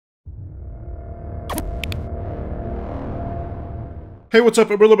Hey, what's up?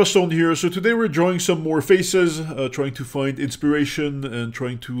 Stone here. So today we're drawing some more faces, trying to find inspiration and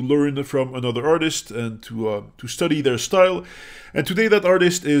trying to learn from another artist and to study their style. And today that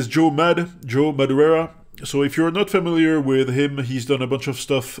artist is Joe Madureira. So if you're not familiar with him, he's done a bunch of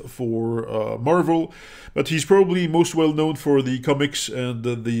stuff for Marvel, but he's probably most well known for the comics and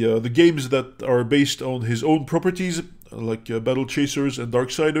the games that are based on his own properties, like Battle Chasers and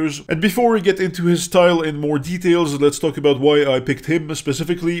Darksiders. And before we get into his style in more details, let's talk about why I picked him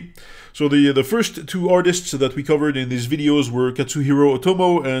specifically. So the first two artists that we covered in these videos were Katsuhiro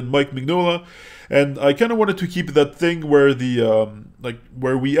Otomo and Mike Mignola, and I kind of wanted to keep that thing where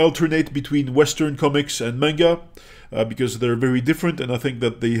where we alternate between Western comics and manga, because they're very different, and I think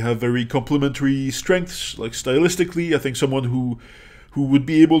that they have very complementary strengths. Like stylistically, I think someone who would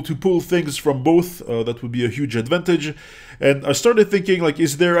be able to pull things from both, that would be a huge advantage. And I started thinking, like,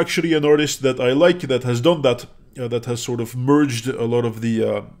 is there actually an artist that I like that has done that, that has sort of merged a lot of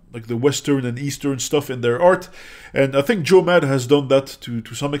the like the Western and Eastern stuff in their art? And I think Joe Mad has done that to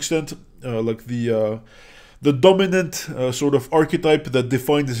some extent. Like the dominant sort of archetype that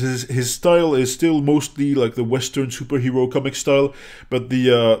defines his style is still mostly like the Western superhero comic style, but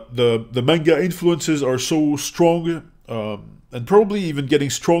the manga influences are so strong. And probably even getting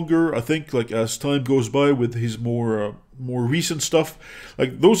stronger, I think, like as time goes by with his more recent stuff.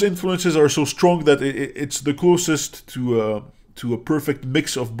 Like those influences are so strong that it's the closest to a perfect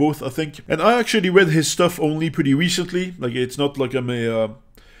mix of both, I think. And I actually read his stuff only pretty recently. Like it's not like I'm a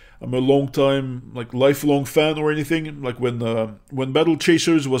long time, like lifelong fan or anything. Like when Battle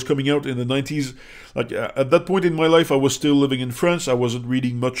Chasers was coming out in the 90s, like at that point in my life, I was still living in France. I wasn't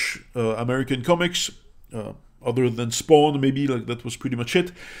reading much American comics. Other than Spawn, maybe, like that was pretty much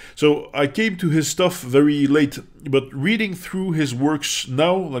it. So I came to his stuff very late, but reading through his works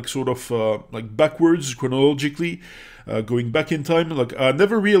now, like sort of like backwards chronologically, going back in time, like I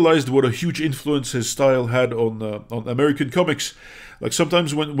never realized what a huge influence his style had on American comics. Like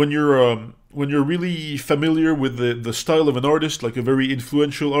sometimes when you're really familiar with the style of an artist, like a very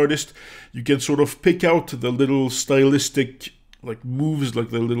influential artist, you can sort of pick out the little stylistic like moves, like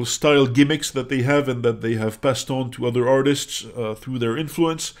the little style gimmicks that they have and that they have passed on to other artists through their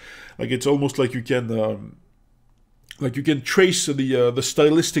influence. Like it's almost like you can trace the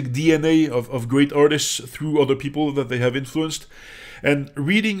stylistic DNA of great artists through other people that they have influenced. And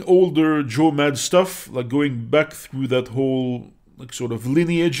reading older Joe Mad stuff, like going back through that whole like sort of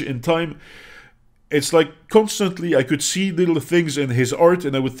lineage in time, it's like constantly I could see little things in his art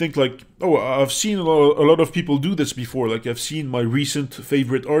and I would think like, oh, I've seen a lot of people do this before. Like I've seen my recent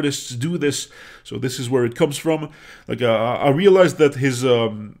favorite artists do this, so this is where it comes from. Like I realized that his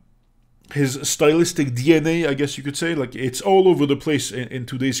stylistic DNA, I guess you could say, like it's all over the place in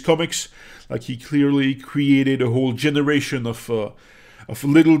today's comics. Like he clearly created a whole generation of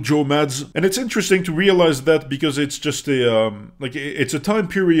little Joe Mads, and it's interesting to realize that because it's just like it's a time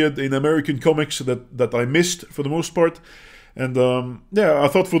period in American comics that I missed for the most part, and yeah, I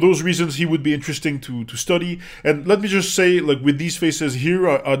thought for those reasons he would be interesting to study. And let me just say, like with these faces here,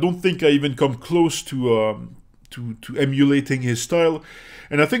 I don't think I even come close to emulating his style.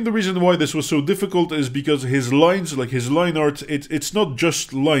 And I think the reason why this was so difficult is because his lines, like his line art, it's not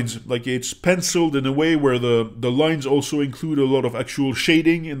just lines. Like it's penciled in a way where the lines also include a lot of actual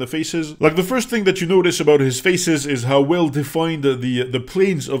shading in the faces. Like the first thing that you notice about his faces is how well defined the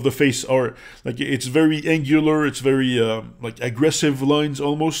planes of the face are. Like it's very angular, it's very like aggressive lines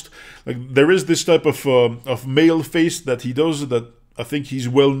almost. Like there is this type of male face that he does that I think he's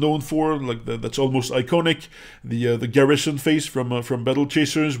well known for, like that's almost iconic. The Garrison face from Battle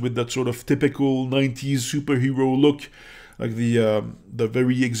Chasers with that sort of typical 90s superhero look, like the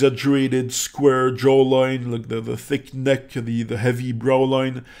very exaggerated square jawline, like the thick neck, the heavy brow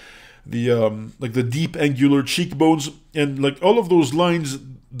line, like the deep angular cheekbones, and like all of those lines,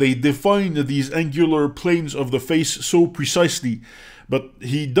 they define these angular planes of the face so precisely. But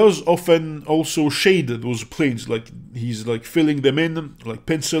he does often also shade those planes, like he's like filling them in, like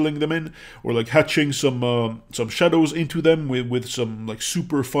penciling them in, or like hatching some shadows into them with some like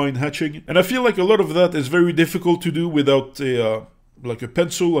super fine hatching. And I feel like a lot of that is very difficult to do without like a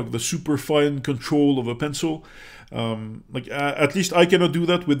pencil, like the super fine control of a pencil. Like at least I cannot do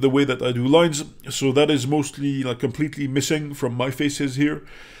that with the way that I do lines, so that is mostly like completely missing from my faces here.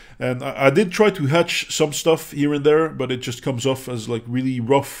 And I did try to hatch some stuff here and there, but it just comes off as like really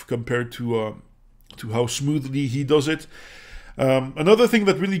rough compared to how smoothly he does it. Another thing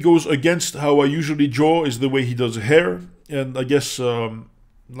that really goes against how I usually draw is the way he does hair. And I guess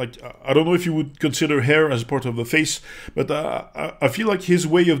like, I don't know if you would consider hair as part of the face, but I feel like his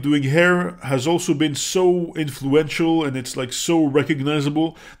way of doing hair has also been so influential, and it's like so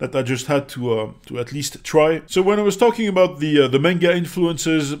recognizable that I just had to at least try. So when I was talking about the manga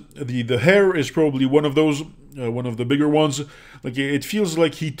influences, the hair is probably one of those. One of the bigger ones. Like, it feels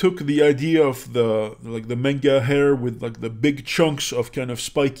like he took the idea of the manga hair with like the big chunks of kind of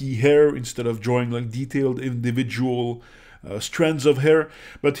spiky hair instead of drawing like detailed individual strands of hair,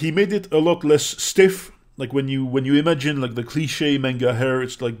 but he made it a lot less stiff. Like when you imagine like the cliche manga hair,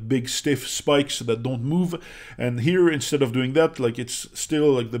 it's like big stiff spikes that don't move, and here instead of doing that, like it's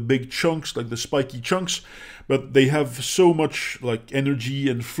still like the big chunks, like the spiky chunks, but they have so much like energy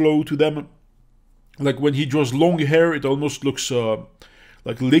and flow to them. Like when he draws long hair, it almost looks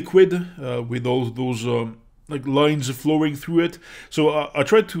like liquid with all those like lines flowing through it. So I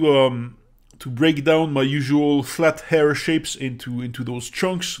tried to break down my usual flat hair shapes into those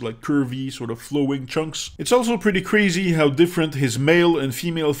chunks, like curvy, sort of flowing chunks. It's also pretty crazy how different his male and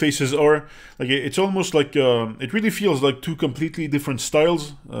female faces are. Like, it's almost like it really feels like two completely different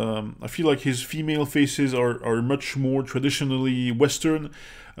styles. I feel like his female faces are much more traditionally Western.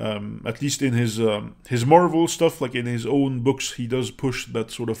 At least in his Marvel stuff, like in his own books, he does push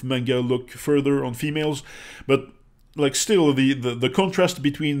that sort of manga look further on females, but like still the contrast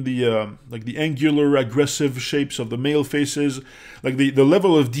between the like the angular aggressive shapes of the male faces, like the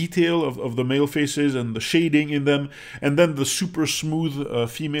level of detail of the male faces and the shading in them, and then the super smooth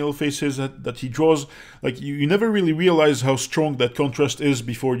female faces that he draws, like you never really realize how strong that contrast is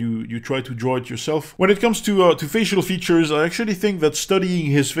before you try to draw it yourself. When it comes to facial features, I actually think that studying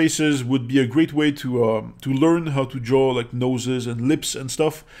his faces would be a great way to learn how to draw like noses and lips and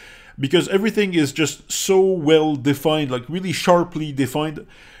stuff, because everything is just so well defined, like really sharply defined.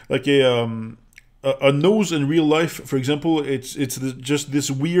 Like a nose in real life, for example, it's just this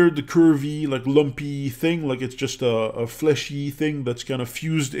weird curvy, like lumpy thing, like it's just a fleshy thing that's kind of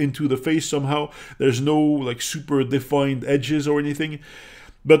fused into the face somehow. There's no like super defined edges or anything.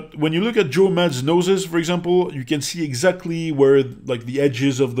 But when you look at Joe Mad's noses, for example, you can see exactly where like the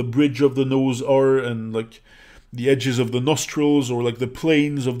edges of the bridge of the nose are, and like the edges of the nostrils, or like the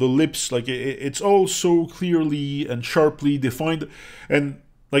planes of the lips. Like it's all so clearly and sharply defined, and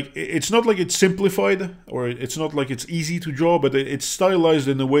like it's not like it's simplified, or it's not like it's easy to draw, but it's stylized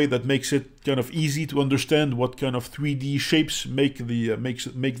in a way that makes it kind of easy to understand what kind of 3D shapes make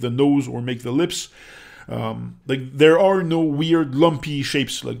the nose or make the lips. Like there are no weird lumpy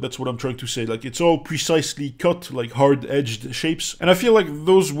shapes, like that's what I'm trying to say. Like it's all precisely cut, like hard-edged shapes, and I feel like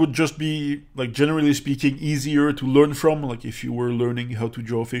those would just be, like generally speaking, easier to learn from, like if you were learning how to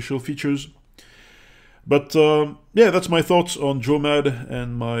draw facial features. But yeah, that's my thoughts on Joe Mad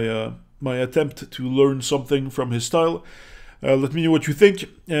and my attempt to learn something from his style. Let me know what you think,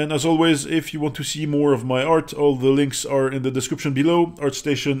 and as always, if you want to see more of my art, all the links are in the description below: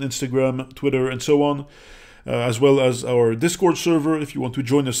 ArtStation, Instagram, Twitter, and so on, as well as our Discord server if you want to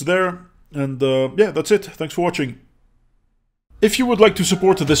join us there. And yeah, that's it. Thanks for watching. If you would like to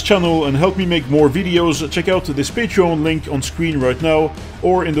support this channel and help me make more videos, check out this Patreon link on screen right now,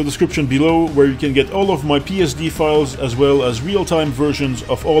 or in the description below, where you can get all of my PSD files as well as real-time versions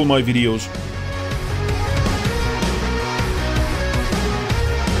of all my videos.